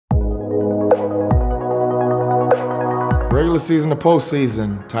regular season to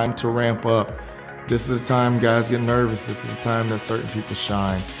postseason, time to ramp up. This is the time guys get nervous. This is the time that certain people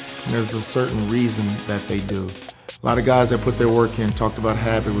shine. And there's a certain reason that they do. A lot of guys that put their work in, talked about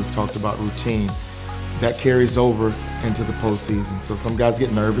habit, we've talked about routine. That carries over into the postseason. So some guys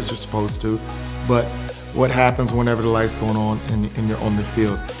get nervous, you're supposed to, but what happens whenever the light's going on and you're on the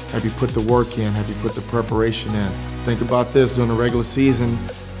field? Have you put the work in? Have you put the preparation in? Think about this, during the regular season,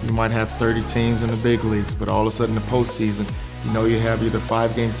 you might have 30 teams in the big leagues, but all of a sudden in the postseason, you know you have either a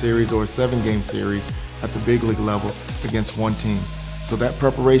 5-game series or a 7-game series at the big league level against one team. So that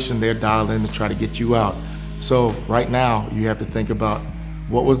preparation, they're dialed in to try to get you out. So right now, you have to think about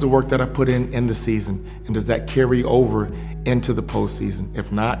what was the work that I put in the season, and does that carry over into the postseason?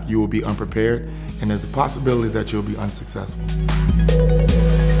 If not, you will be unprepared, and there's a possibility that you'll be unsuccessful.